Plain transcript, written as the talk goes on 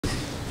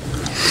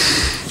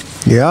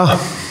Yeah.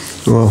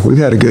 Well, we've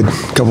had a good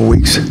couple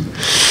weeks.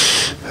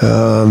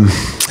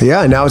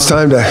 Yeah, now it's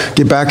time to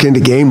get back into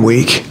game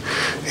week.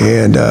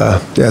 And yeah,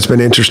 it's been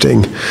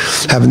interesting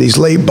having these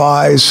late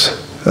buys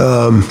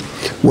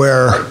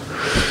where,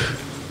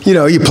 you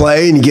know, you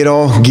play and you get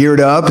all geared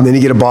up, and then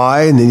you get a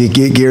bye, and then you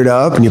get geared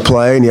up and you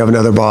play and you have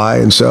another bye.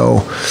 And so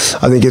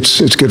I think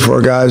it's good for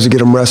our guys to get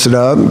them rested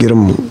up, get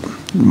them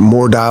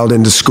more dialed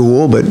into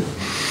school. But,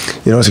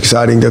 you know, it's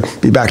exciting to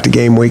be back to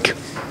game week.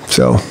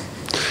 So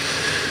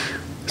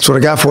that's what I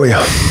got for you.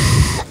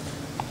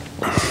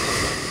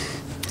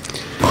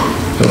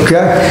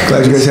 Okay,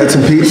 glad you guys had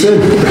some pizza.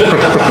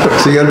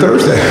 See you on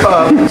Thursday.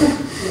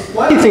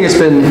 Why do you think it's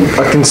been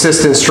a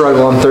consistent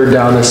struggle on third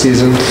down this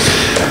season?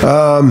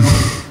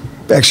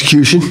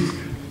 Execution.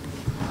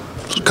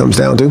 That's what it comes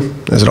down to,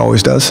 as it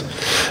always does.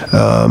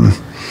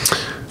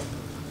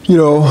 You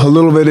know, a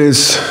little bit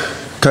is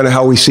kind of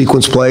how we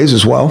sequence plays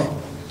as well.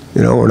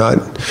 You know, we're not,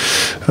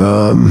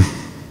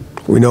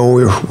 we know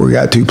we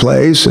got 2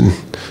 plays, and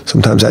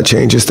sometimes that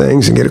changes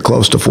things, and get it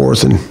close to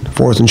fourth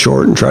and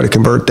short and try to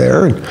convert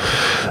there.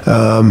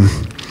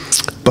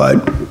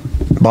 But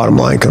bottom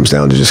line comes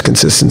down to just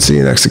consistency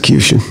and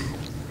execution.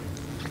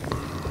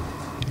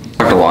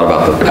 Talked a lot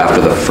about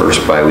after the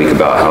first bye week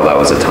about how that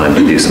was a time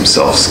to do some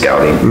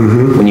self-scouting.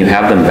 Mm-hmm. When you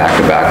have them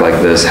back-to-back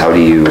like this, how do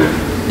you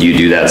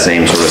do that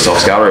same sort of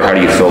self-scout, or how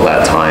do you fill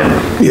that time?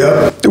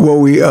 Yeah, well,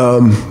 we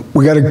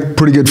got a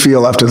pretty good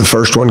feel after the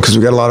first one because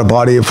we got a lot of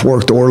body of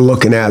work that we're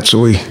looking at, so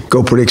we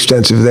go pretty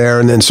extensive there,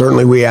 and then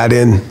certainly we add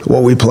in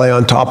what we play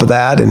on top of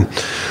that and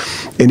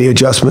any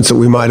adjustments that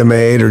we might have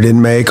made or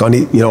didn't make on,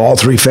 you know, all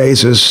 3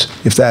 phases,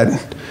 if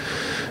that,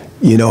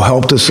 you know,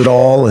 helped us at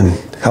all, and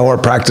how our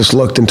practice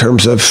looked in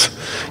terms of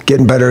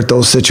getting better at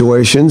those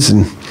situations.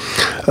 And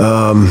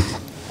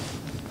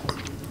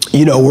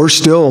you know, we're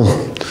still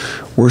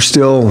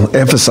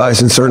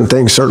emphasizing certain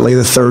things, certainly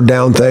the third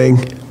down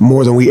thing,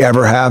 more than we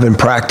ever have in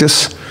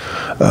practice.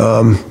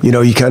 You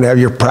know, you kind of have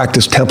your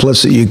practice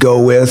templates that you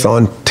go with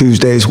on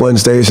Tuesdays,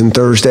 Wednesdays, and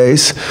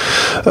Thursdays.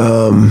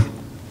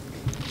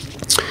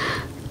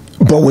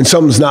 But when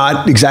something's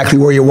not exactly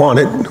where you want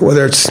it,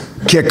 whether it's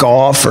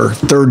kickoff or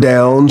third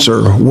downs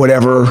or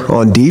whatever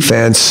on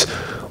defense,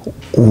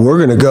 we're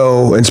going to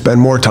go and spend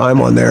more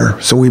time on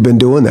there. So we've been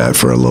doing that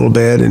for a little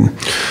bit. And,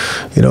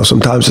 you know,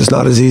 sometimes it's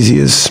not as easy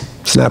as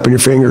snapping your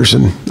fingers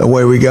and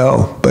away we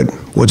go. But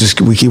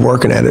we keep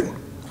working at it.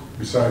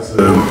 Besides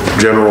the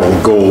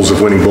general goals of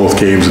winning both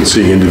games and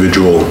seeing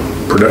individuals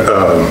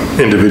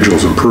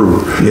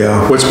improve,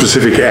 yeah, what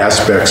specific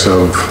aspects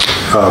of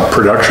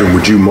production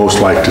would you most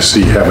like to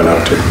see have an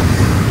uptick?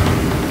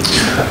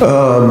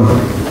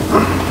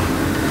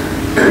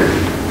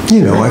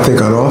 You know, I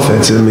think on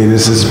offense, I mean,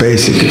 this is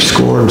basic of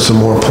scoring some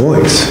more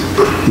points.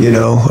 You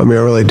know, I mean,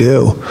 I really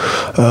do.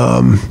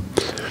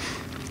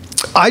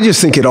 I just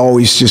think it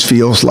always just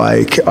feels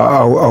like,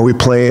 are we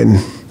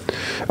playing?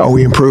 Are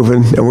we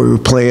improving? And we're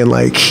playing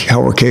like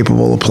how we're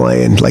capable of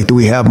playing. Like, do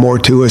we have more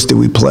to us? Do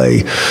we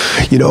play?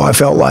 You know, I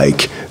felt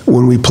like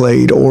when we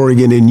played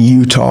Oregon and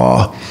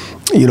Utah,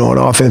 you know, on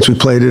offense, we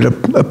played at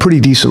a pretty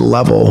decent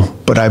level,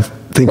 but I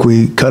think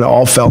we kind of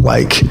all felt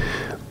like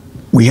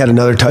we had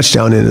another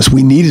touchdown in us.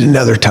 We needed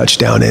another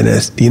touchdown in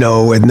us. You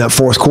know, in that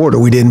fourth quarter,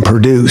 we didn't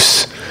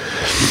produce.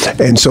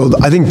 And so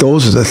I think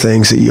those are the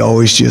things that you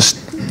always just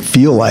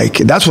feel like.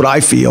 That's what I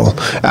feel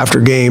after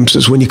games,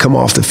 is when you come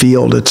off the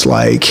field, it's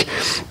like,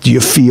 do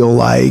you feel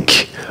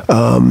like,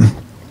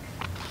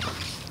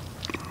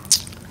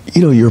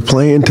 you know, you're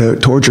playing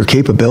towards your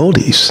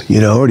capabilities, you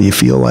know, or do you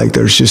feel like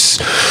there's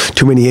just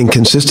too many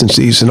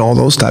inconsistencies and all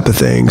those type of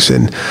things?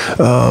 And,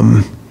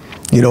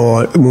 you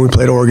know, when we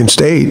played Oregon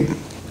State,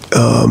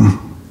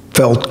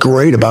 felt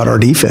great about our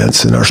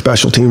defense, and our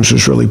special teams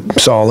was really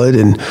solid.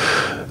 And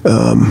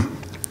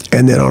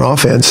then on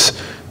offense,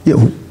 you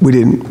know, we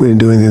didn't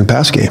do anything in the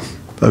pass game.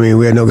 I mean,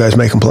 we had no guys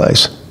making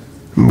plays.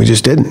 We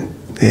just didn't.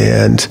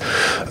 And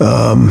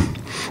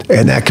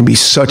that can be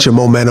such a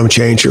momentum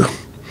changer.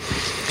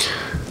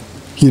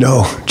 You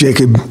know,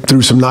 Jacob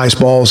threw some nice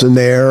balls in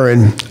there,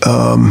 and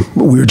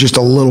we were just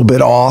a little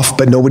bit off,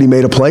 but nobody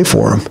made a play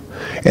for him.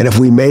 And if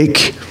we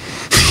make,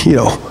 you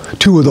know,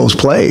 2 of those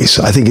plays,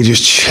 I think it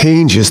just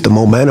changes the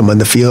momentum on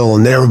the field,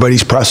 and then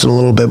everybody's pressing a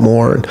little bit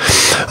more. And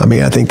I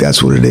mean, I think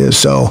that's what it is.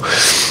 So,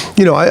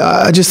 you know,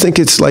 I just think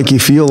it's like you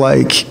feel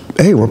like,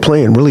 hey, we're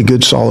playing really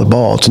good, solid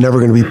ball. It's never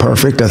going to be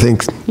perfect. I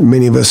think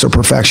many of us are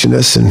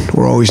perfectionists, and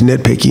we're always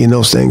nitpicky in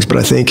those things. But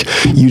I think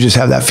you just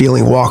have that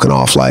feeling walking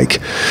off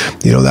like,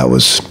 you know, that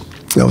was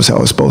how it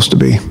was supposed to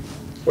be.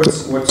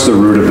 What's the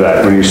root of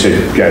that when you say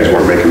guys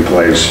weren't making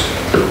plays?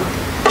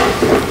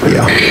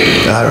 Yeah,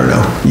 I don't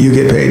know. You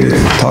get paid to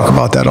talk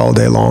about that all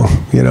day long.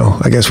 You know,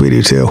 I guess we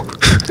do too.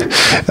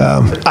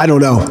 I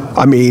don't know.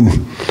 I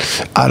mean,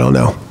 I don't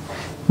know.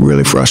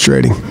 Really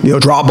frustrating. You know,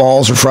 drop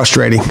balls are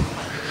frustrating,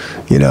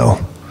 you know,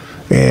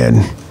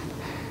 and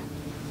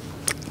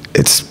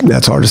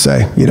that's hard to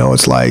say. You know,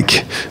 it's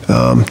like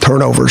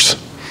turnovers.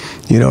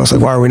 You know, it's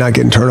like, why are we not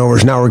getting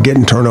turnovers? Now we're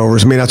getting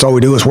turnovers. I mean, that's all we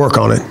do is work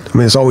on it. I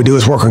mean, that's all we do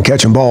is work on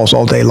catching balls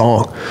all day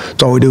long.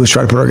 That's all we do is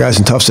try to put our guys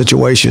in tough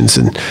situations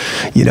and,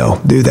 you know,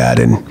 do that.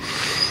 And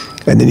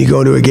then you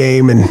go into a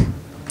game and,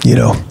 you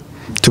know,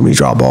 too many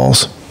drop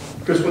balls.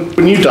 Chris,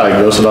 when you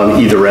diagnose it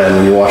on either end,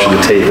 when you're watching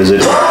the tape, is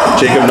it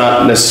Jacob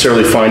not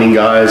necessarily finding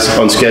guys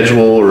on schedule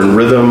or in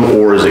rhythm,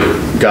 or is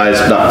it guys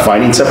not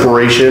finding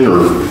separation,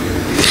 or?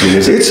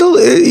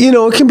 You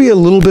know, it can be a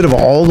little bit of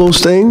all those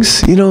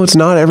things. You know, it's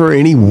not ever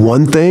any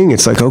one thing.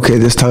 It's like, okay,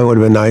 this time would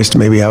have been nice to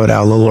maybe have it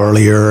out a little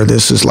earlier.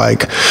 This is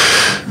like,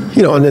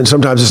 you know, and then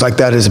sometimes it's like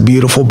that is a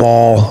beautiful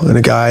ball, and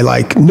a guy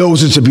like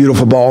knows it's a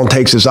beautiful ball and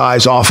takes his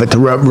eyes off it to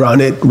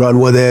run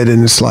with it,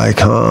 and it's like,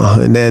 huh?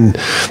 And then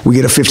we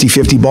get a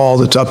 50-50 ball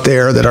that's up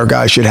there that our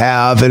guy should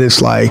have, and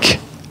it's like,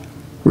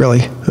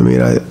 really? I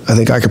mean, I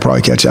think I could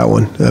probably catch that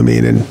one. I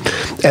mean,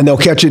 and they'll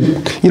catch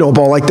it, you know, a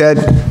ball like that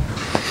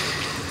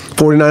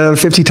 49 out of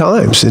 50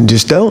 times and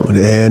just don't.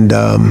 And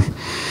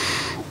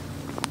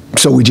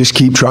so we just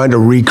keep trying to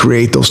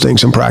recreate those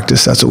things in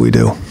practice. That's what we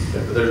do.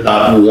 There's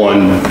not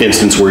one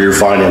instance where you're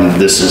finding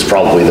this is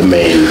probably the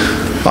main.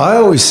 I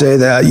always say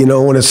that, you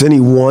know, when it's any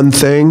one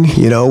thing,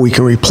 you know, we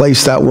can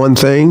replace that one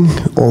thing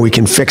or we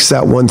can fix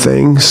that one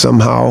thing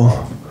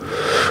somehow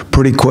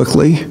pretty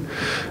quickly,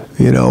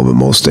 you know, but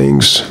most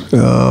things, you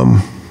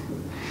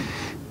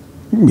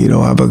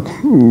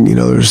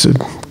know, there's a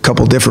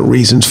couple different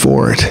reasons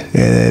for it,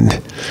 and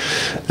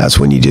that's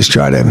when you just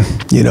try to,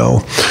 you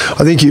know,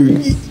 I think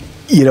you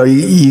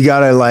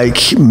gotta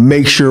like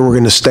make sure we're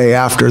going to stay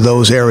after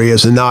those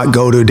areas and not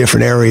go to a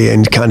different area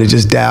and kind of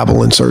just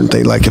dabble in certain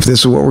things. Like if this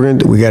is what we're going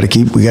to do, we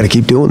got to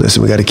keep doing this,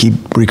 and we got to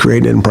keep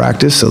recreating it in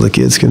practice so the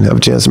kids can have a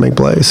chance to make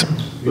plays.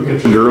 You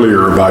mentioned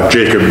earlier about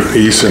Jacob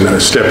Eason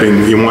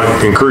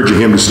encouraging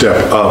him to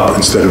step up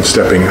instead of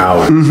stepping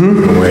out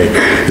in a way.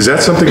 Is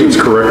that something that's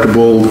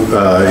correctable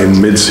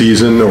in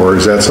mid-season, or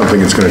is that something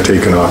that's going to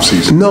take an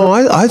off-season? No,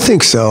 I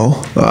think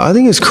so. I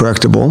think it's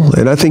correctable,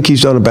 and I think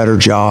he's done a better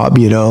job,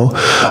 you know.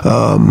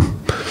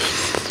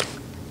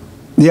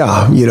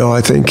 Yeah, you know,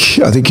 I think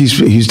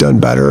he's done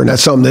better, and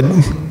that's something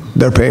that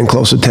they're paying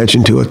close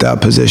attention to at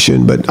that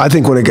position. But I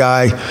think when a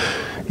guy,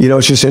 you know,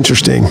 it's just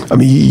interesting. I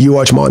mean, you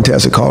watch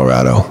Montez at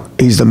Colorado.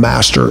 He's the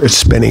master at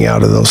spinning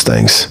out of those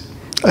things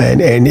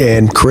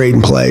and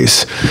creating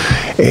plays.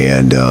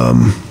 And,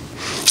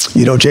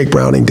 you know, Jake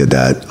Browning did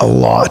that a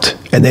lot.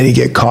 And then he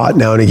get caught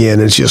now and again.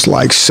 And it's just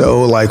like,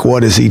 so, like,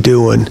 what is he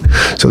doing?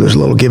 So there's a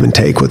little give and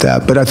take with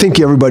that. But I think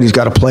everybody's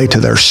got to play to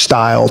their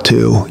style,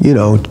 too. You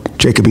know,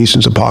 Jacob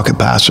Eason's a pocket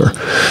passer.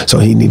 So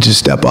he needs to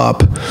step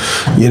up,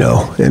 you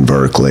know, and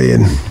vertically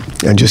and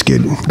just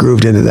get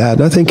grooved into that.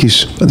 And I think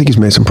he's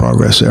made some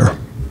progress there.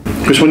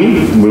 Chris, when you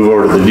move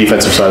over to the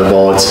defensive side of the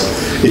ball,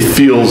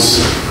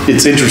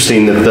 it's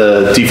interesting that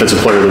the defensive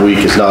player of the week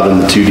is not in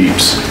the two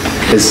deeps.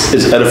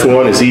 Is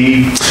Edifon, is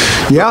he?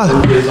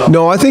 Yeah.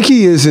 No, I think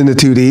he is in the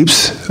two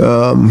deeps. He's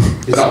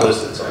not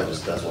listed, so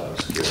that's why I was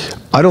curious.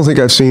 I don't think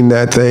I've seen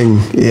that thing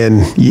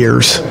in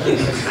years.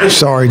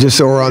 Sorry, just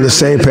so we're on the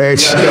same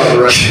page.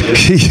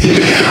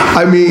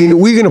 I mean,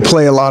 we're going to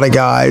play a lot of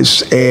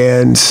guys,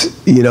 and,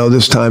 you know,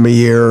 this time of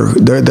year,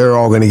 they're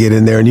all going to get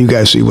in there, and you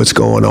guys see what's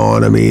going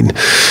on. I mean,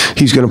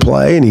 he's going to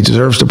play, and he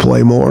deserves to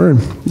play more. And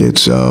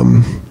it's,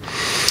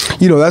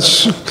 you know,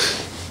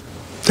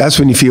 that's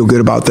when you feel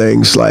good about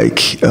things.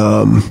 Like,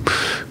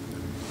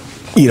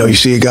 you know, you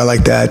see a guy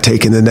like that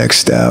taking the next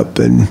step,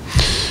 and,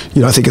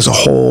 you know, I think as a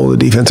whole, the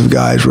defensive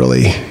guys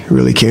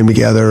really came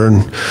together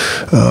and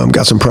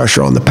got some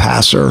pressure on the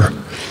passer,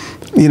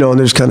 you know, and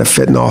they're just kind of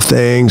fitting off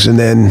things. And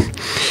then,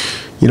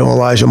 you know,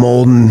 Elijah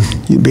Molden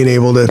being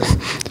able to,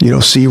 you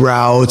know, see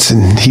routes,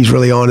 and he's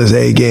really on his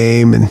A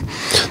game, and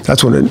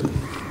that's when it,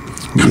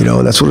 you know,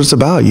 and that's what it's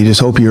about. You just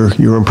hope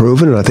you're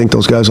improving, and I think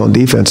those guys on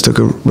defense took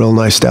a real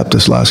nice step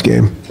this last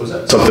game. Was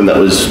that something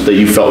that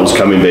you felt was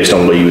coming based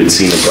on what you had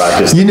seen in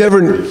practice?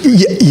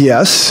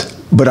 Yes.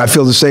 But I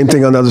feel the same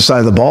thing on the other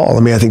side of the ball.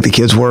 I mean, I think the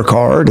kids work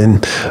hard,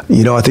 and,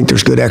 you know, I think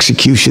there's good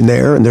execution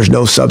there, and there's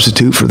no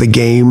substitute for the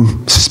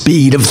game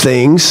speed of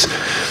things.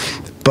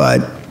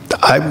 But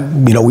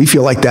you know, we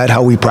feel like that,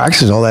 how we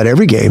practice and all that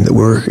every game, that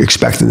we're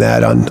expecting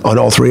that on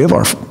all three of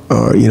our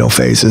you know,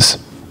 phases.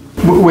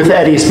 With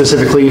Eddie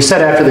specifically, you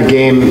said after the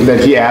game that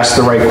he asked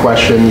the right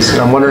questions.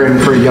 I'm wondering,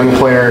 for a young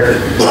player,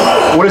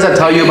 what does that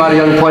tell you about a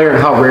young player, and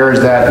how rare is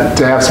that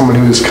to have someone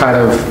who's kind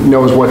of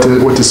knows what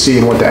to see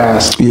and what to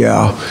ask?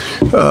 Yeah,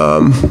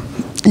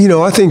 you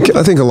know, I think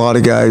a lot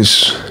of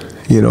guys,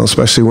 you know,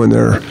 especially when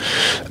they're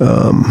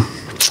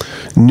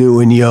new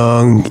and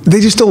young, they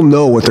just don't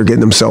know what they're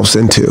getting themselves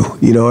into.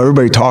 You know,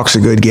 everybody talks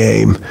a good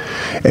game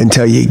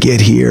until you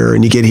get here,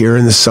 and you get here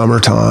in the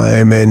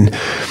summertime, and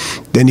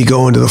then you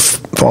go into the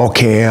fall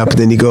camp, and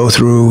then you go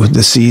through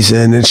the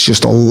season. It's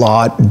just a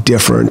lot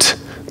different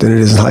than it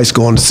is in high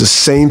school, and it's the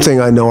same thing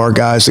I know our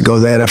guys that go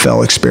to the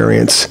NFL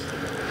experience.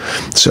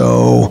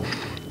 So,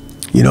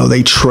 you know,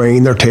 they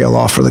train their tail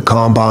off for the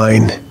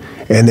combine,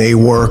 and they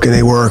work and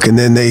they work, and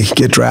then they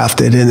get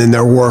drafted, and then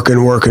they're working,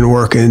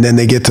 and then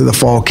they get to the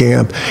fall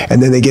camp,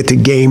 and then they get to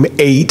game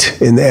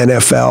 8 in the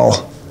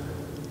NFL,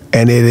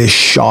 and it is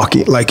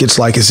shocking. It's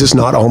like, is this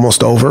not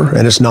almost over?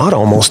 And it's not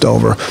almost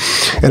over.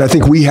 And I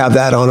think we have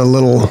that on a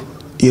little,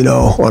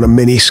 on a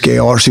mini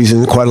scale. Our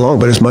season isn't quite long,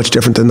 but it's much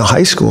different than the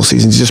high school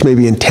season. It's just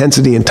maybe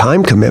intensity and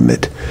time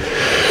commitment.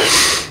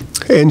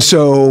 And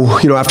so,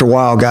 after a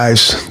while,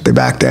 guys, they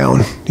back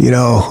down.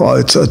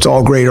 It's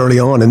all great early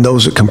on, and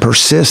those that can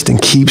persist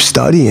and keep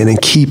studying and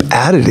keep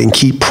at it and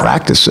keep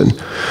practicing.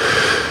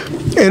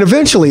 And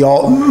eventually,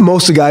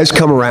 most of the guys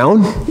come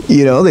around.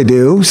 They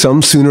do.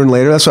 Some sooner than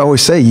later. That's what I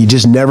always say. You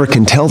just never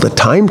can tell the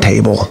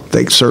timetable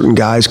that certain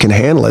guys can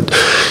handle it.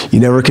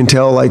 You never can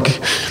tell,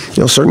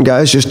 certain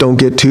guys just don't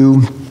get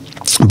too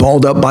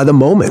balled up by the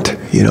moment.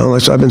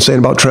 That's what I've been saying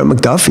about Trent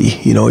McDuffie.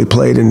 He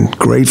played in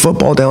great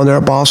football down there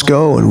at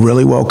Bosco and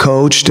really well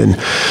coached.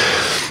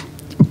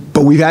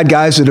 But we've had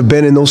guys that have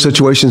been in those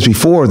situations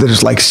before that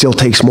it's still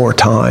takes more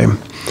time.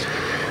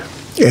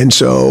 And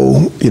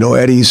so,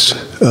 Eddie's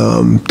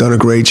done a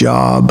great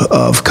job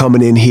of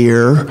coming in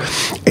here,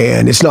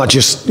 and it's not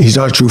just, he's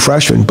not a true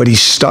freshman, but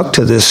he's stuck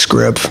to this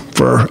script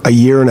for a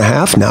year and a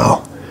half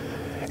now.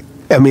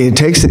 I mean, it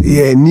takes,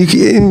 and you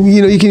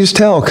can just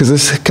tell, because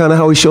this is kind of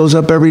how he shows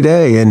up every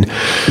day, and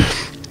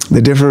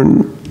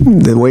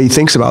the way he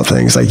thinks about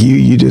things.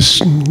 You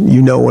just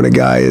when a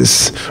guy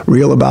is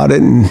real about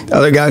it, and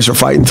other guys are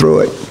fighting through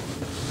it.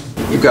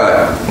 You've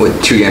got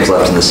 2 games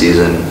left in the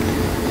season.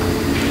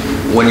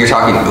 When you're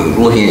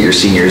looking at your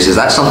seniors, is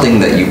that something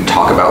that you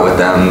talk about with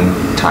them,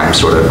 time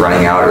sort of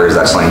running out, or is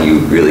that something you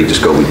really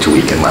just go week to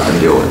week and let them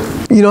deal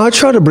with? I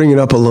try to bring it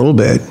up a little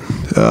bit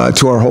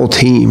to our whole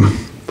team,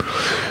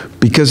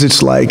 because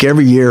it's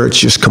every year it's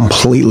just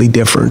completely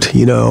different.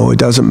 It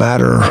doesn't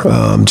matter.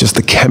 Just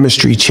the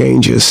chemistry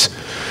changes.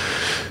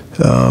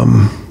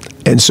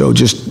 And so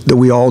just that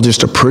we all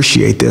just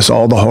appreciate this,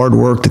 all the hard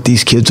work that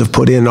these kids have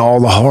put in, all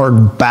the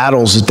hard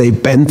battles that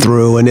they've been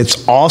through. And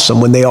it's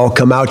awesome when they all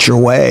come out your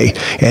way,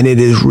 and it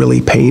is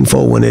really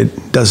painful when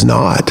it does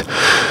not.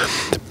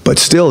 But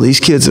still,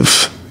 these kids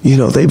have,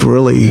 they've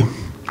really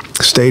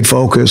stayed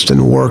focused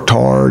and worked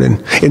hard,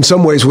 and in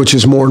some ways, which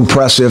is more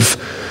impressive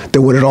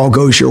than when it all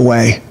goes your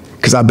way.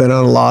 Because I've been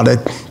on a lot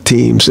of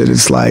teams that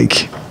it's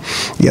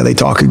they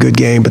talk a good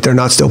game, but they're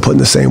not still putting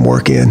the same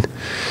work in.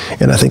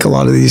 And I think a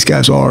lot of these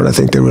guys are, and I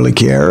think they really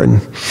care.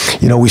 And,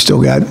 we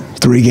still got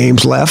 3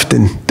 games left,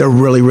 and they're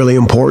really, really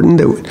important.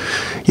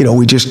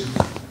 We just,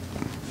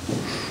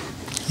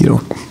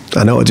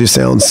 I know it just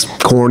sounds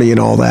corny and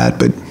all that,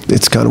 but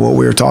it's kind of what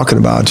we were talking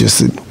about, just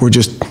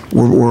that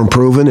we're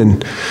improving,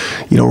 and,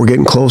 we're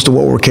getting close to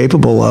what we're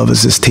capable of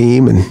as this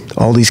team and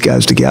all these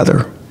guys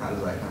together. How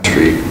does that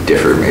country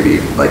differ, maybe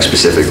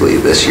specifically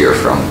this year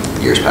from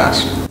years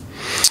past?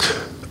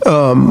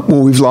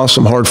 Well, we've lost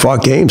some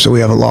hard-fought games that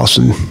we haven't lost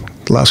in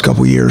the last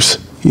couple of years,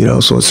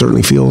 so it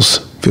certainly feels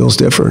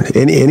different.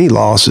 Any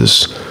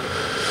losses,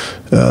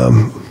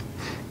 I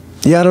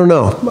don't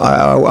know.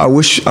 I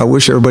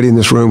wish everybody in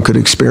this room could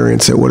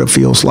experience it, what it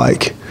feels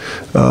like,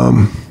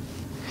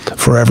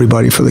 for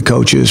everybody, for the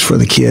coaches, for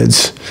the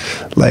kids,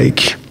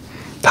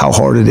 how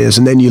hard it is.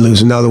 And then you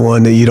lose another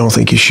one that you don't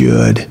think you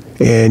should,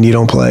 and you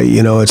don't play.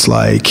 It's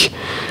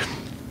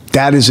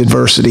that is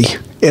adversity.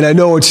 And I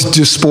know it's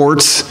just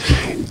sports,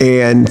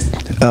 and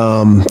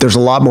there's a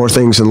lot more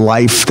things in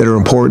life that are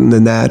important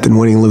than that, than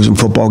winning and losing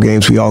football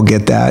games. We all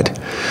get that.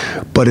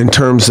 But in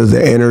terms of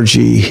the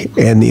energy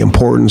and the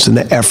importance and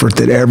the effort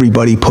that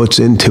everybody puts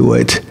into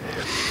it,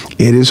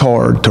 it is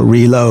hard to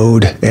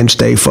reload and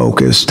stay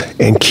focused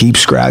and keep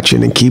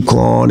scratching and keep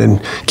clawing and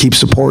keep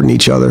supporting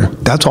each other.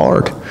 That's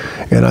hard.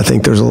 And I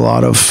think there's a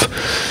lot of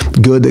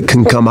good that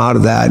can come out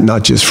of that,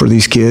 not just for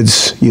these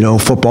kids,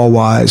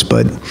 football-wise,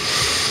 but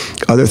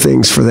other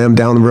things for them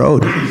down the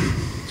road.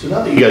 So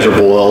now that you guys are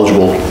bowl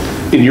eligible,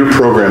 in your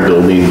program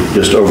building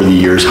just over the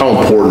years, how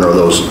important are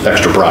those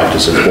extra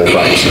practices, bowl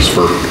practices,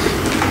 for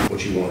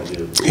what you want to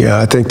do? Yeah,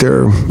 I think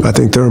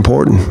they're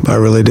important. I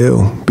really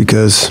do,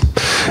 because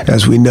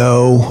as we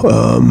know,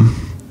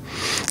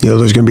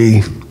 there's going to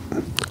be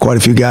quite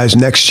a few guys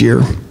next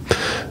year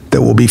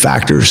that will be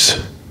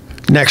factors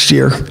next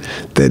year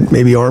that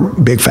maybe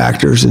aren't big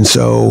factors. And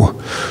so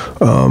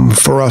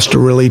for us to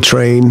really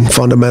train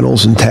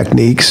fundamentals and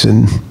techniques,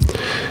 and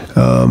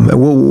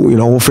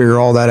we'll figure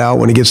all that out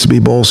when it gets to be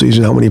bowl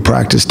season, how many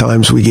practice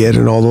times we get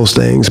and all those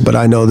things. But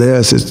I know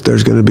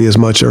there's going to be as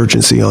much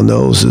urgency on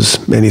those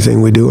as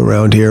anything we do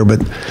around here, but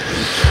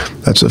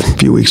that's a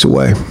few weeks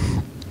away.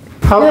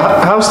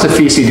 How's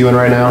Stefisi doing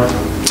right now?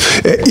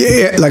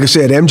 Yeah, like I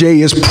said,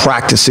 MJ is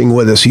practicing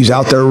with us. He's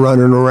out there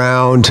running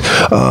around.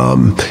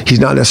 He's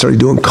not necessarily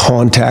doing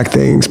contact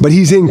things, but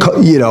he's in,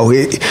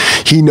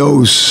 he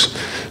knows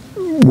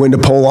when to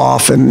pull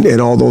off and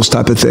all those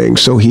type of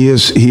things. So he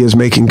is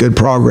making good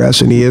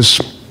progress, and he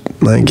is,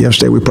 like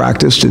yesterday we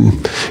practiced,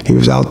 and he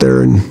was out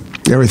there and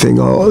everything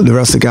the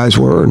rest of the guys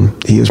were,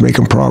 and he is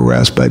making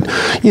progress. But,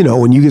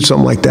 when you get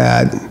something like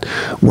that,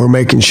 we're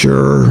making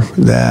sure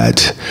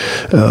that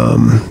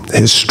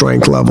his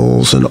strength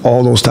levels and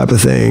all those type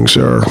of things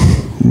are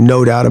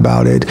no doubt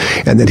about it,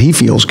 and that he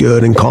feels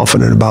good and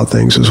confident about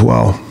things as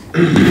well.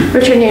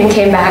 Richard Newton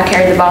came back,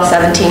 carried the ball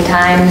 17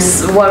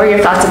 times. What were your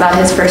thoughts about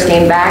his first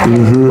game back?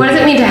 And what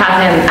does it mean to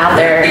have him out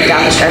there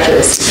down the stretch of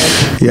this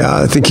season?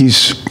 Yeah, I think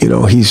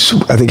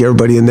I think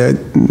everybody in that,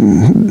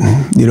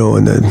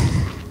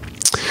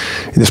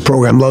 in this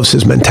program loves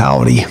his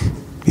mentality.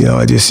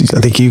 I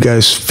think you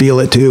guys feel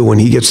it too. When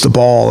he gets the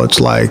ball, it's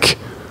like,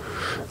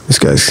 this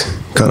guy's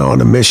kind of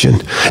on a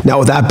mission. Now,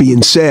 with that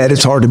being said,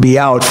 it's hard to be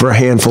out for a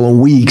handful of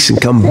weeks and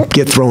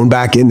get thrown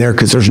back in there,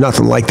 because there's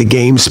nothing like the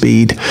game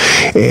speed.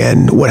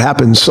 And what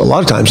happens a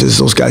lot of times is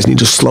those guys need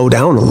to slow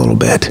down a little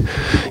bit,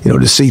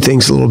 to see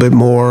things a little bit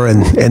more,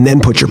 and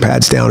then put your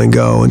pads down and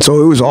go. And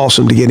so it was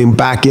awesome to get him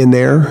back in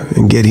there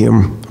and get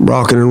him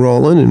rocking and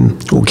rolling,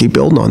 and we'll keep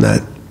building on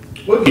that.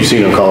 What have you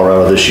seen in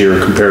Colorado this year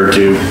compared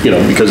to,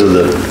 because of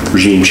the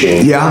regime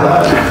change?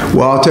 Yeah.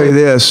 Well, I'll tell you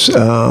this.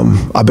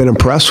 I've been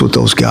impressed with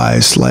those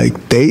guys. Like,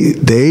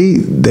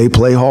 they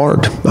play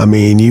hard. I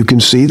mean, you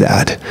can see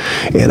that.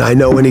 And I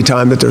know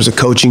anytime that there's a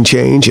coaching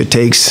change, it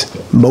takes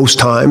most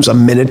times a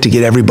minute to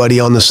get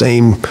everybody on the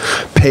same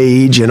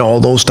page and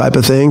all those type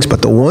of things.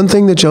 But the one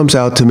thing that jumps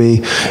out to me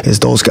is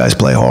those guys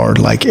play hard.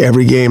 Like,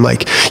 every game,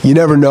 like, you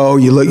never know.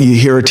 You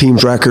hear a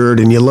team's record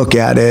and you look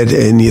at it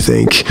and you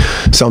think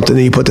something,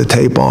 and you put the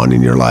tape on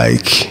and you're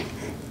like,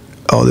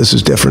 oh, this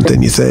is different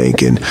than you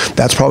think. And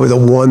that's probably the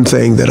one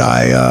thing that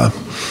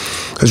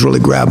has really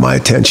grabbed my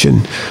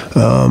attention.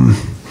 I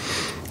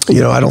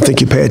don't think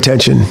you pay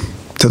attention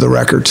to the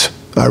records.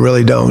 I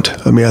really don't.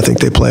 I mean, I think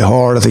they play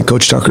hard. I think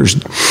Coach Tucker's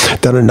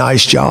done a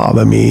nice job.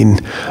 I mean,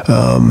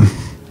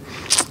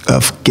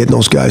 of getting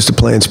those guys to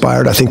play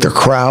inspired. I think their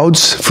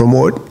crowds, from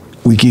what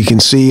you can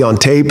see on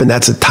tape, and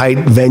that's a tight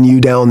venue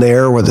down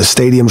there where the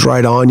stadium's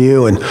right on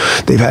you, and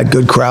they've had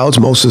good crowds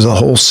most of the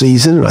whole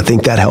season, and I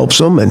think that helps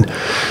them. And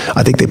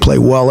I think they play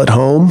well at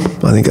home.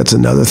 I think that's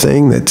another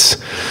thing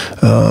that's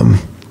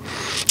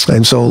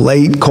and so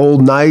late,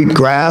 cold night,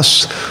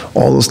 grass,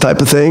 all those type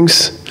of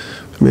things,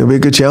 I mean, it'll be a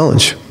good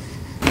challenge.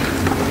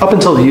 Up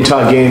until the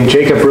Utah game,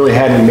 Jacob really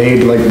hadn't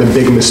made like the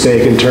big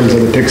mistake in terms of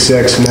the pick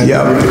six, and then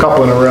a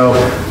couple in a row.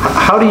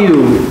 How do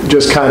you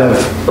just kind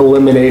of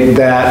eliminate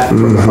that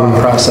from the thought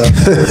process?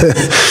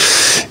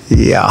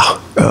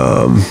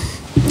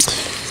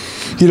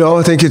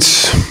 I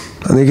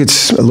think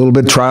it's a little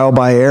bit trial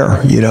by error.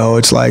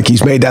 It's like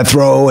he's made that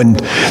throw,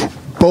 and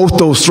both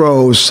those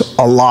throws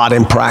a lot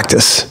in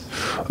practice.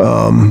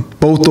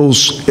 Both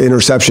those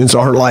interceptions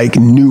aren't like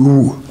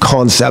new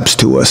concepts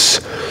to us.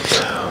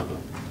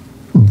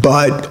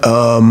 But,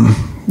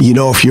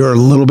 if you're a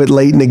little bit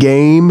late in the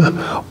game,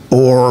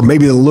 or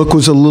maybe the look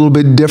was a little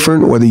bit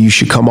different, whether you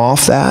should come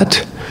off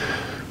that,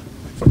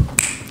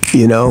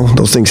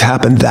 those things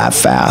happen that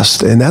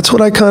fast. And that's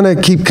what I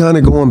keep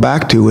going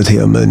back to with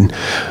him. And,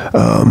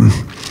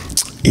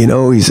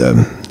 he's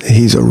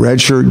a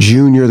redshirt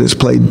junior that's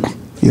played,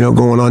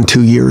 going on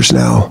 2 years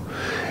now.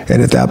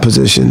 And at that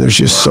position, there's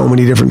just so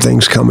many different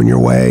things coming your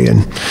way.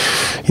 And,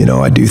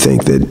 I do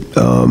think that,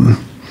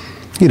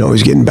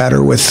 he's getting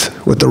better with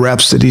the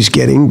reps that he's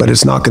getting, but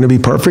it's not going to be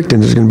perfect,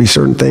 and there's going to be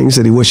certain things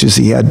that he wishes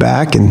he had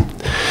back, and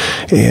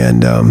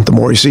the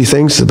more you see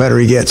things, the better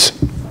he gets.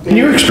 In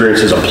your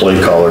experience as a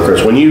play caller,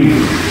 Chris, when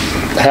you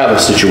have a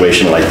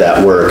situation like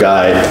that where a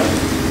guy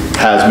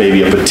has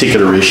maybe a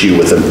particular issue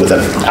with an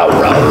out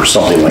route or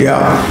something like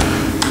that,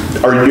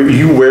 are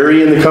you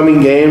wary in the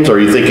coming games? Are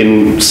you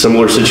thinking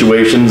similar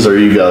situations? Or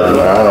you go,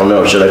 I don't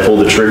know, should I pull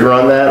the trigger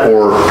on that?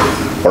 Or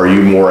are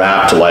you more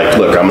apt to like,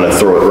 look, I'm going to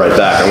throw it right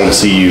back. I want to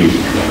see you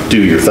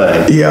do your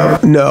thing? Yeah,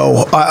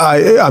 no.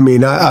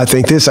 I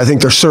think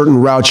there's certain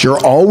routes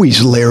you're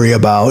always leery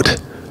about,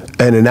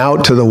 and an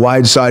out to the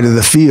wide side of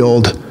the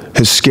field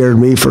has scared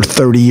me for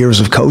 30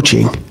 years of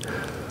coaching.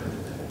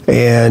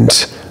 And,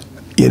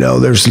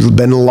 there's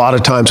been a lot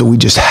of times that we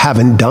just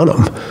haven't done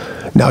them.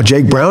 Now,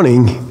 Jake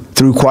Browning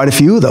threw quite a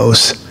few of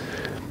those,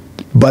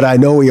 but I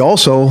know he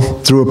also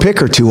threw a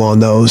pick or two on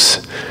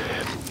those.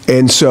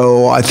 And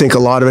so I think a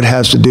lot of it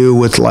has to do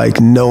with like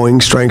knowing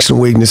strengths and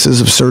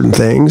weaknesses of certain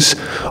things,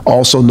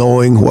 also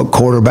knowing what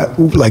quarterback,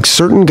 like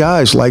certain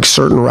guys like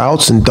certain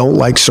routes and don't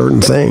like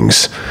certain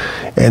things.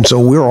 And so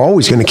we're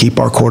always going to keep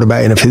our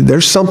quarterback. And if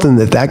there's something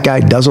that guy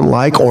doesn't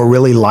like or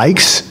really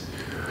likes,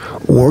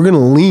 we're going to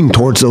lean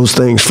towards those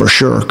things for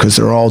sure, because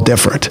they're all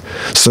different.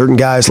 Certain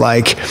guys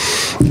like,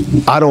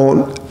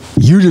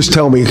 you just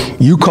tell me,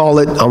 you call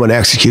it, I'm going to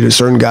execute it.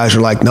 Certain guys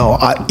are like, no,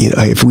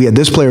 if we had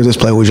this play or this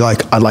play, would you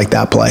like? I'd like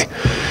that play.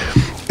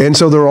 And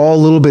so they're all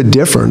a little bit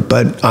different,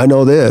 but I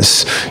know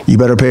this, you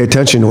better pay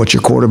attention to what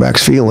your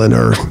quarterback's feeling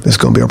or it's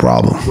going to be a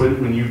problem.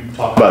 When you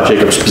talk about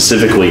Jacob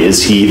specifically,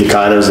 is he the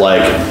kind of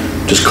like,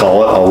 just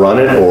call it, I'll run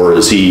it, or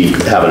is he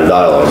having a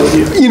dialogue with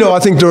you? You know, I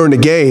think during the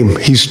game,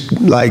 he's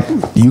like,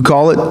 you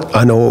call it,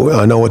 I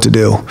know what to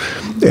do.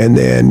 And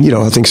then, you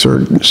know, I think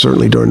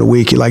certainly during the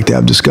week, you like to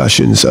have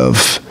discussions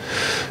of,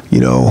 you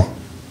know,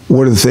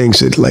 what are the things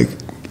that, like,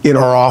 in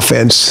our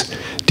offense,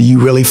 do you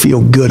really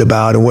feel good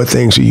about, and what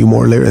things are you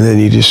more, and then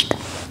you just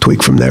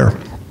tweak from there.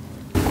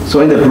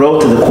 So in the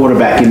growth of the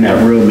quarterback in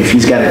that room, if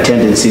he's got a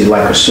tendency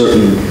like a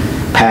certain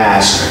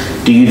pass,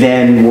 do you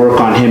then work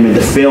on him in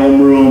the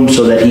film room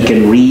so that he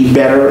can read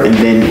better and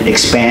then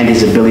expand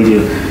his ability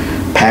to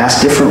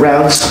pass different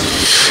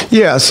routes?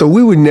 Yeah, so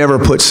we would never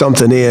put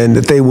something in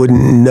that they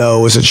wouldn't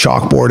know as a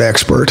chalkboard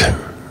expert,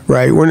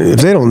 right? If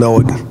they don't know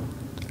it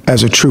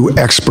as a true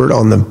expert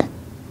on the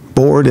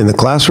board in the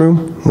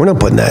classroom, we're not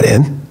putting that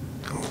in.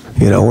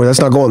 You know, that's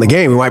not going in the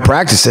game. We might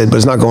practice it, but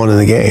it's not going in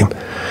the game.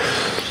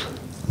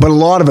 But a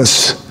lot of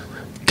us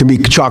can be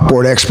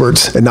chalkboard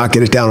experts and not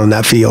get it down on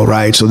that field,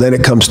 right? So then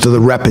it comes to the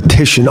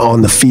repetition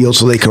on the field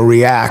so they can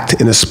react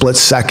in a split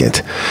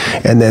second.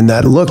 And then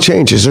that look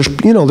changes. There's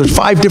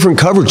 5 different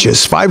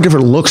coverages, 5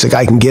 different looks a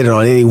guy can get it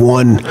on any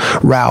one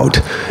route.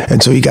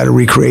 And so you got to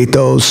recreate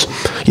those,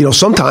 you know,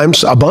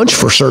 sometimes a bunch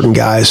for certain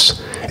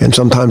guys and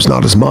sometimes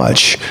not as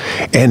much.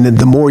 And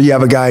the more you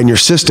have a guy in your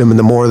system and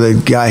the more the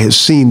guy has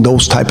seen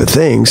those type of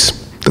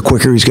things, the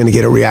quicker he's going to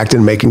get it reacting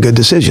and making good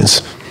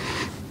decisions.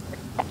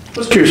 I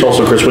was curious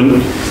also, Chris, when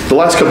the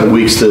last couple of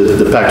weeks,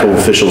 the Pac-12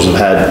 officials have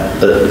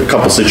had a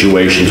couple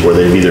situations where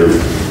they've either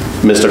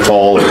missed a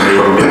call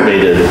or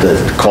made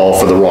a call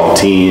for the wrong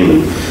team.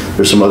 And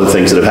there's some other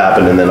things that have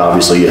happened, and then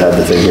obviously you had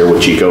the thing here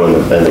with Chico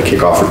and the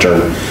kickoff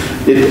return.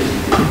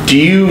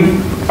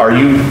 Are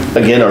you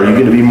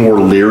going to be more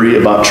leery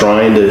about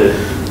trying to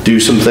do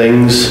some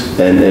things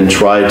and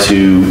try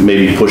to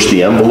maybe push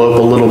the envelope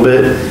a little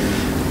bit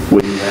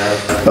when you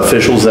have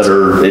officials that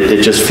are,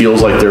 it just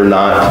feels like they're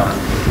not,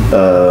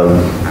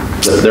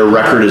 their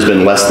record has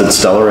been less than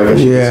stellar, I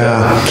guess.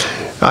 Yeah,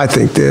 I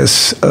think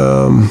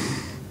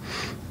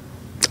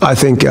I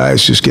think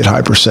guys just get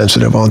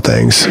hypersensitive on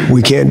things.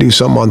 We can't do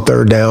something on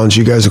third downs.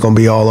 You guys are going to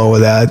be all over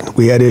that.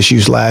 We had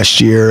issues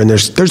last year, and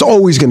there's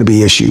always going to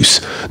be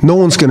issues. No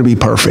one's going to be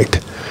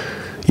perfect.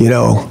 You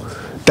know,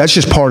 that's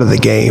just part of the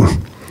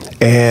game.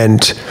 And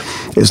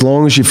as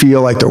long as you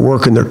feel like they're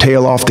working their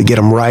tail off to get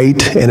them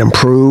right and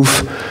improve,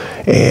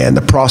 and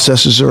the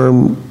processes are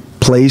in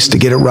place to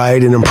get it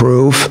right and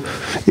improve,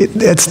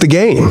 it's the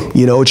game.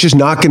 You know, it's just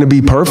not going to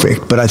be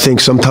perfect. But I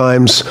think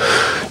sometimes,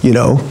 you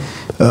know,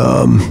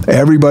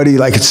 everybody,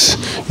 like, it's,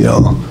 you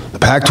know, the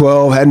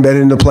Pac-12 hadn't been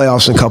in the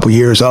playoffs in a couple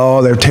years.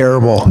 Oh, they're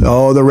terrible.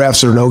 Oh, the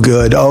refs are no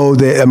good. Oh,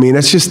 I mean,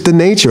 it's just the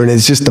nature, and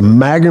it's just the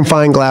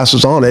magnifying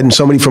glasses on it. And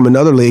somebody from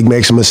another league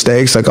makes some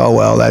mistakes, like, oh,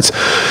 well, that's,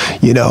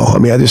 you know, I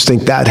mean, I just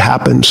think that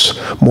happens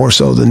more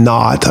so than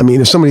not. I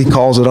mean, if somebody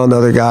calls it on the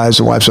other guys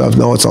and wipes off,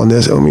 no, it's on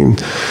this. I mean,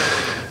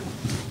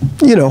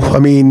 you know, I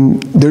mean,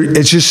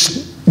 it's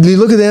just, you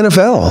look at the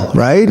NFL,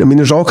 right? I mean,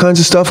 there's all kinds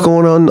of stuff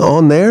going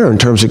on there in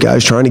terms of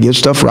guys trying to get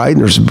stuff right,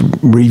 and there's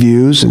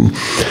reviews, and,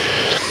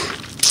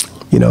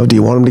 you know, do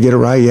you want them to get it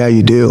right? Yeah,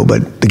 you do,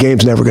 but the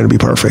game's never going to be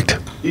perfect.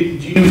 Do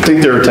you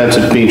think their attempts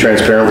at being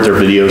transparent with their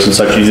videos and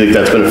such, do you think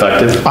that's been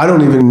effective? I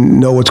don't even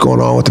know what's going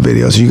on with the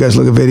videos. You guys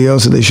look at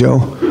videos that they show?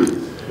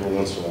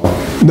 Once in a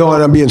while. No,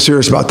 and I'm being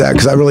serious about that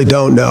because I really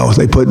don't know.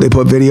 They put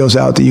videos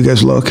out that you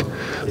guys look at?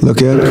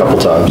 A couple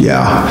times.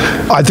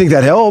 Yeah. I think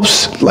that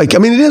helps. Like, I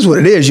mean, it is what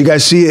it is. You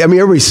guys see it. I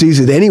mean, everybody sees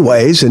it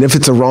anyways, and if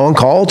it's a wrong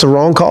call, it's a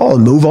wrong call,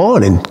 and move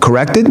on and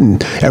correct it,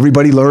 and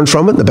everybody learns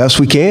from it the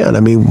best we can. I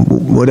mean,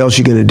 what else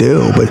are you going to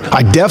do? But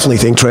I definitely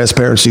think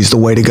transparency is the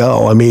way to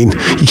go. I mean,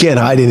 you can't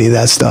hide any of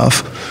that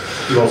stuff.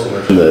 You also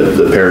mentioned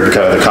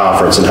the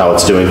conference and how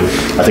it's doing.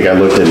 I think I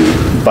looked,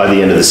 and by the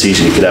end of the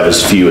season, you could have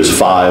as few as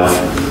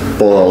 5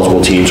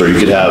 bowl-eligible teams, or you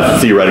could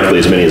have theoretically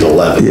as many as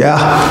 11. Yeah.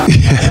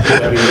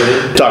 I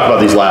mean, talk about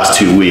these last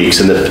 2 weeks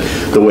and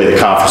the way the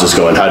conference is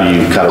going. How do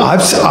you kind of?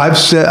 I've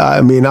said.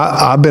 I mean,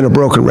 I've been a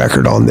broken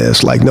record on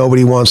this. Like,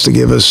 nobody wants to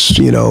give us,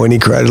 you know, any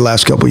credit the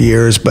last couple of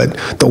years. But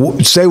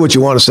say what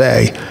you want to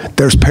say.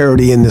 There's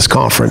parity in this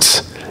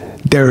conference.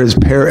 There is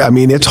I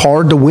mean, it's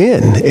hard to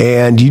win,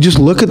 and you just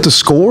look at the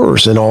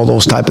scores and all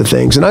those type of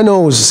things. And I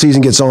know as the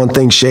season gets on,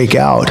 things shake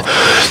out,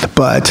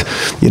 but,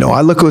 you know,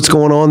 I look at what's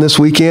going on this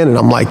weekend, and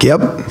I'm like,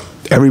 yep,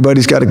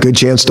 everybody's got a good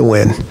chance to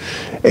win.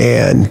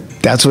 And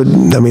that's what,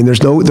 I mean,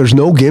 there's no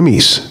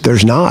gimmies.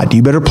 There's not.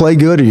 You better play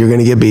good or you're going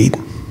to get beat.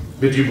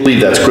 But you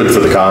believe that's good for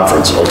the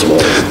conference ultimately?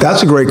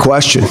 That's a great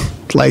question.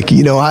 Like,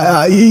 you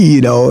know,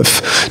 you know,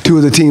 if 2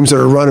 of the teams that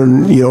are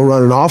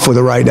running off with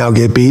it right now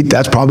get beat,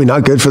 that's probably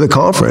not good for the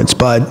conference.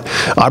 But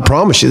I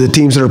promise you, the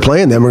teams that are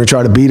playing them are going to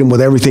try to beat them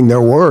with everything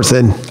they're worth.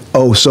 And,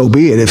 oh, so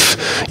be it.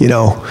 If, you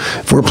know,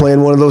 if we're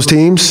playing one of those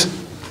teams,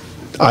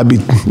 I'd be,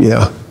 you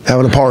know,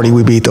 having a party.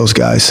 We beat those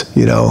guys.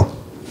 You know,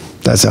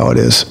 that's how it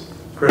is.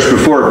 Chris,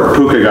 before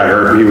Puka got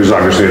hurt, he was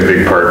obviously a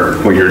big part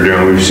of what you're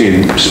doing. We've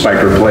seen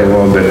Spiker play a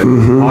little bit.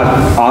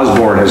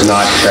 Osborne has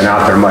not been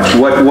out there much.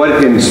 What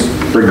in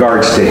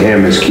regards to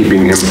him is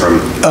keeping him from?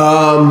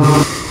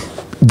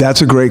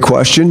 That's a great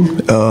question.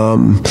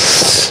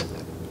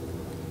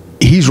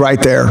 He's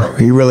right there.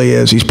 He really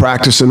is. He's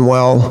practicing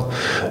well.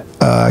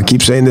 I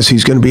keep saying this.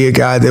 He's going to be a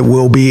guy that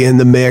will be in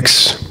the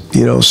mix,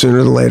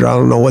 sooner than later. I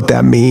don't know what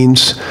that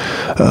means.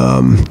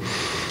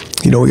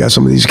 We got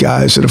some of these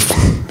guys that have,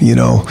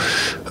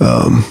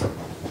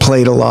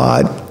 played a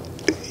lot.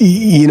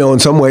 In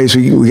some ways,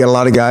 we got a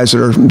lot of guys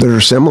that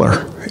are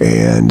similar,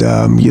 and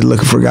you're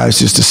looking for guys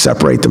just to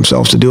separate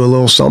themselves to do a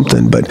little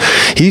something. But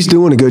he's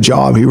doing a good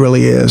job. He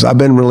really is. I've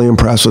been really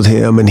impressed with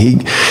him, and he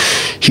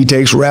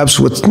takes reps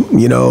with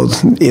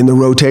in the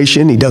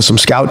rotation. He does some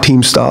scout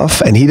team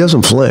stuff, and he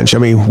doesn't flinch. I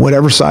mean,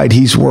 whatever side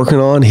he's working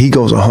on, he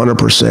goes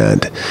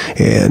 100%,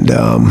 and.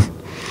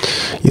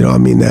 I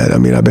mean that. I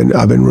mean,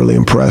 I've been really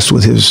impressed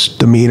with his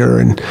demeanor,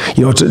 and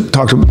to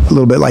talk a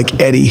little bit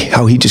like Eddie,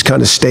 how he just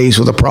kind of stays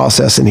with the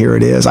process, and here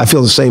it is. I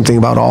feel the same thing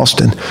about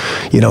Austin.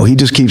 He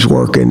just keeps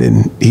working,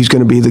 and he's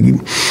going to be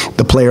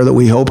the player that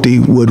we hoped he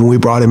would when we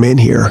brought him in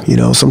here.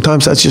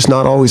 Sometimes that's just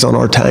not always on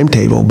our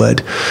timetable,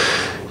 but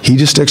he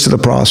just sticks to the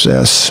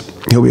process.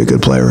 He'll be a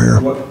good player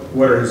here.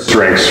 What are his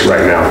strengths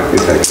right now, you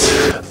think?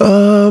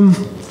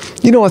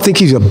 I think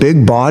he's a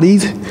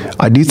big-bodied.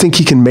 I do think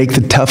he can make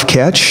the tough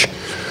catch.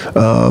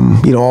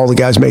 All the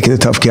guys making the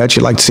tough catch,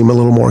 you'd like to see him a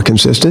little more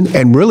consistent,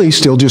 and really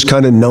still just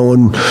kind of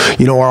knowing,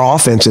 our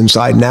offense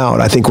inside and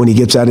out. I think when he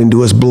gets that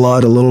into his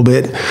blood a little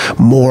bit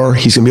more,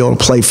 he's going to be able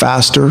to play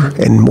faster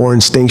and more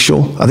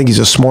instinctual. I think he's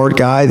a smart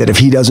guy that if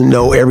he doesn't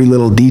know every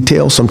little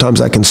detail, sometimes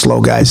that can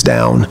slow guys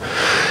down.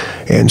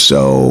 And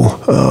so,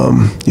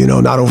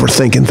 not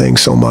overthinking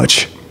things so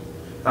much.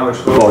 How much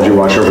football did you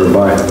watch over the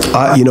bye?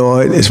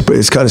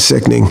 It's kind of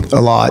sickening, a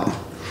lot.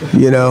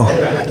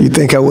 You'd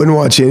think I wouldn't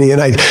watch any,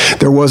 and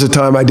there was a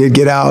time I did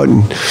get out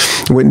and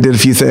went and did a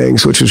few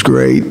things, which was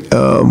great.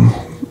 I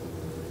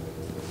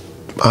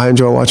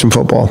enjoy watching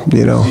football, To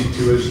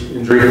his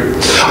injury?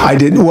 I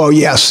didn't. Well,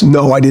 yes.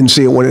 No, I didn't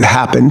see it when it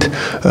happened.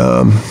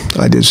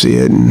 I did see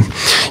it, and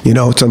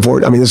it's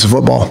unfortunate. I mean, this is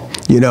football,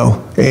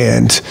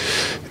 and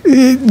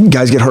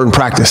guys get hurt in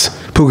practice.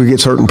 Puka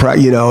gets hurt in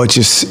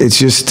practice.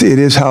 It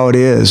is how it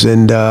is.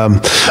 And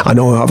I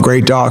know he'll have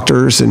great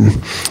doctors, and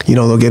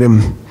they'll get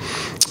him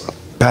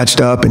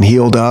patched up and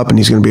healed up, and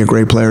he's going to be a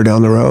great player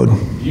down the road.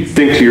 Do you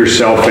think to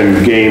yourself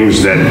in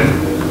games that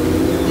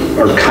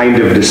are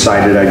kind of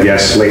decided, I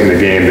guess, late in the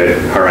game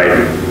that, all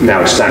right,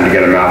 now it's time to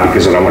get him out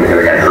because I don't want to get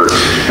a guy hurt?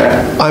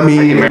 I mean,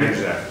 how do you manage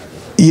that?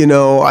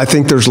 I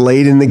think there's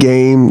late in the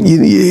game.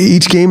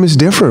 Each game is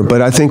different,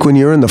 but I think when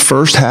you're in the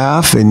first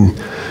half and,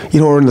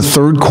 or in the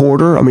third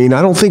quarter, I mean,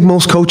 I don't think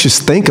most coaches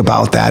think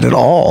about that at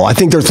all. I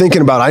think they're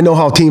thinking about, I know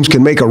how teams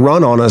can make a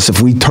run on us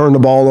if we turn the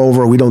ball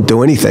over, we don't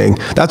do anything.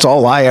 That's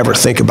all I ever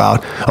think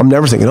about. I'm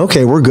never thinking,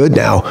 okay, we're good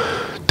now,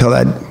 till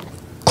that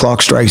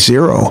clock strikes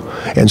 0,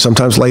 and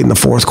sometimes late in the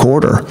fourth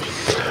quarter.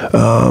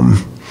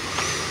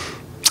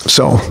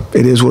 So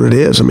it is what it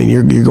is. I mean,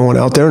 you're going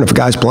out there, and if a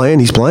guy's playing,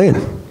 he's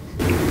playing.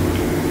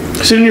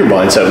 So in your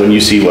mindset, when you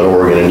see what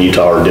Oregon and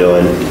Utah are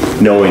doing,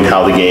 knowing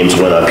how the games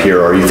went up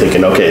here, are you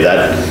thinking, okay,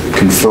 that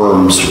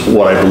confirms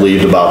what I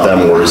believed about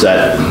them, or is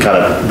that kind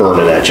of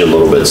burning at you a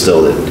little bit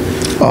still?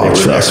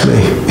 Trust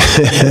me.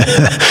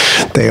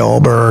 They all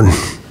burn.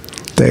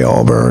 They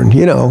all burn.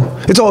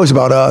 It's always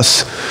about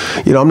us.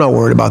 I'm not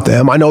worried about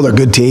them. I know they're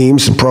good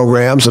teams and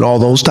programs and all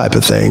those type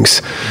of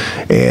things.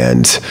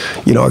 And,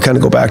 I kind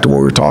of go back to what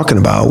we were talking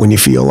about when you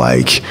feel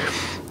like,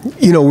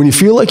 you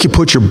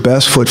put your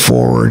best foot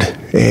forward,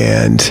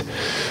 and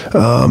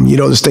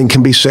this thing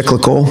can be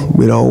cyclical,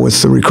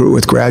 with the recruit,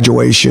 with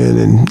graduation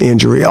and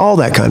injury, all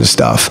that kind of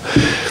stuff.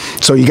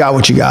 So you got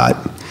what you got,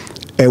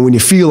 and when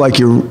you feel like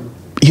the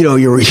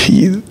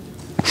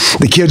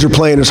kids are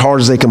playing as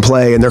hard as they can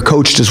play, and they're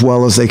coached as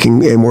well as they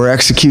can, and we're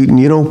executing,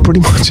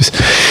 pretty much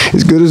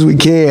as good as we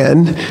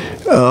can,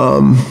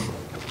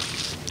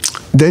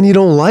 then you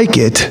don't like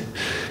it.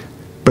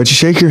 But you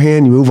shake your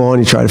hand, you move on,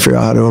 you try to figure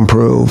out how to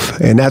improve.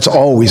 And that's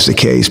always the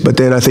case. But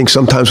then I think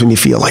sometimes when you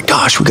feel like,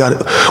 gosh, we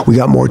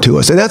got more to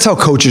us. And that's how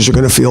coaches are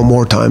going to feel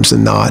more times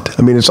than not.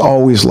 I mean, it's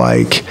always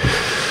like,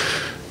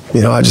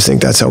 I just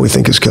think that's how we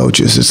think as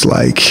coaches. It's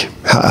like,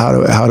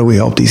 how do we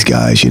help these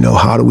guys?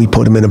 How do we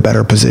put them in a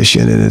better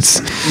position? And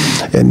that's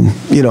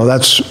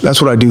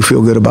what I do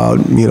feel good about,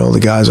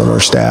 the guys on our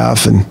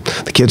staff and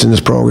the kids in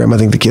this program. I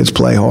think the kids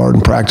play hard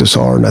and practice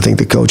hard. And I think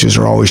the coaches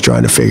are always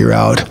trying to figure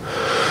out,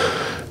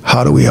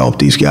 how do we help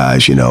these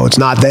guys? It's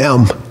not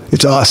them,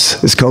 it's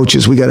us as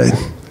coaches. We gotta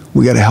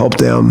help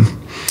them,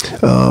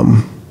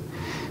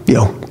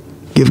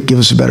 give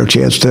us a better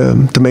chance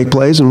to make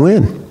plays and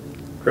win.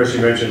 Chris, you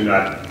mentioned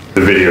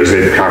the videos,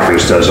 the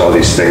conference does all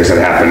these things that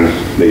happen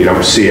that you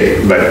don't see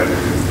it, but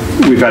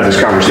we've had this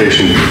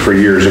conversation for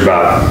years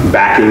about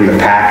backing the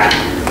pack.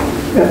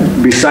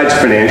 Besides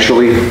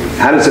financially,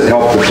 how does it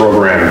help the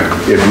program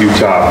if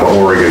Utah or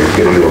Oregon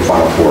get into a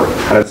Final Four?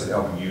 How does it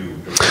help you?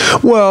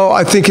 Well,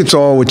 I think it's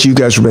all what you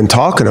guys have been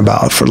talking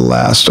about for the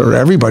last, or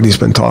everybody's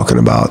been talking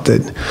about,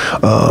 that,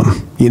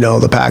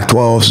 the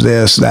Pac-12's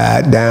this,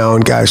 that,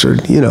 down, guys are,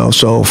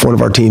 so if one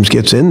of our teams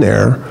gets in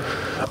there,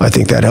 I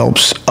think that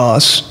helps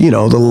us, the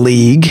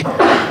league.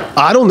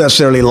 I don't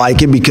necessarily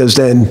like it because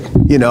then,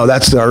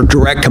 that's our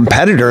direct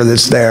competitor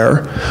that's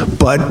there.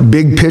 But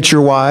big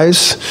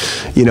picture-wise,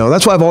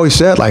 that's why I've always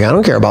said, I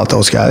don't care about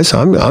those guys.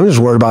 I'm just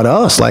worried about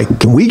us.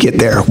 Can we get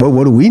there?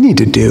 What do we need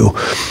to do?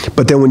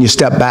 But then when you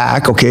step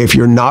back, okay, if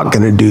you're not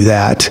going to do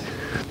that,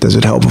 does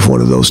it help if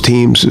one of those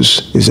teams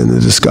is in the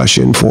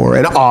discussion for,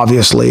 and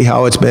obviously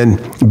how it's been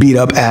beat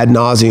up ad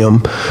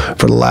nauseum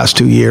for the last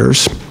 2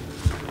 years.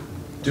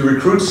 Do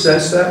recruits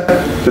sense that?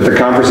 That the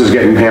conference is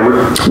getting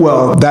hammered?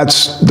 Well,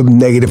 that's the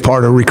negative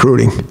part of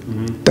recruiting.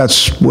 Mm-hmm.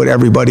 That's what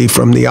everybody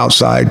from the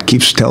outside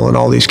keeps telling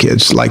all these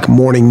kids,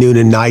 morning, noon,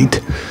 and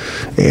night.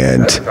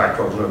 And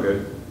Pac-12's no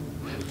good.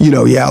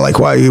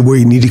 why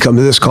we need to come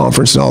to this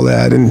conference and all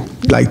that. And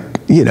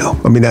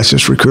that's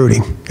just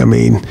recruiting.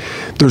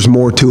 There's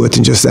more to it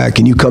than just that.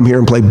 Can you come here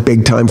and play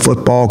big-time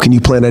football? Can you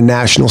play on a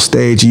national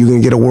stage? Are you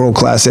going to get a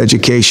world-class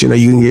education? Are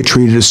you going to get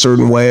treated a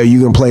certain way? Are you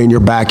going to play in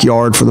your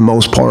backyard for the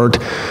most part?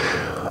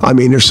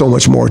 There's so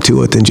much more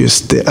to it than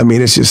just,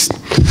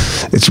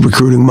 it's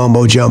recruiting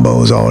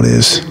mumbo-jumbo is all it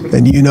is.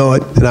 And you know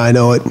it, and I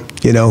know it.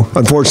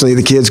 Unfortunately,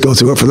 the kids go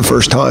through it for the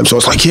first time. So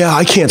it's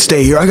I can't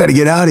stay here. I got to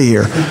get out of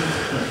here.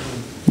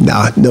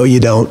 No,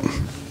 you don't.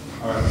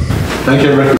 Thank you, everybody.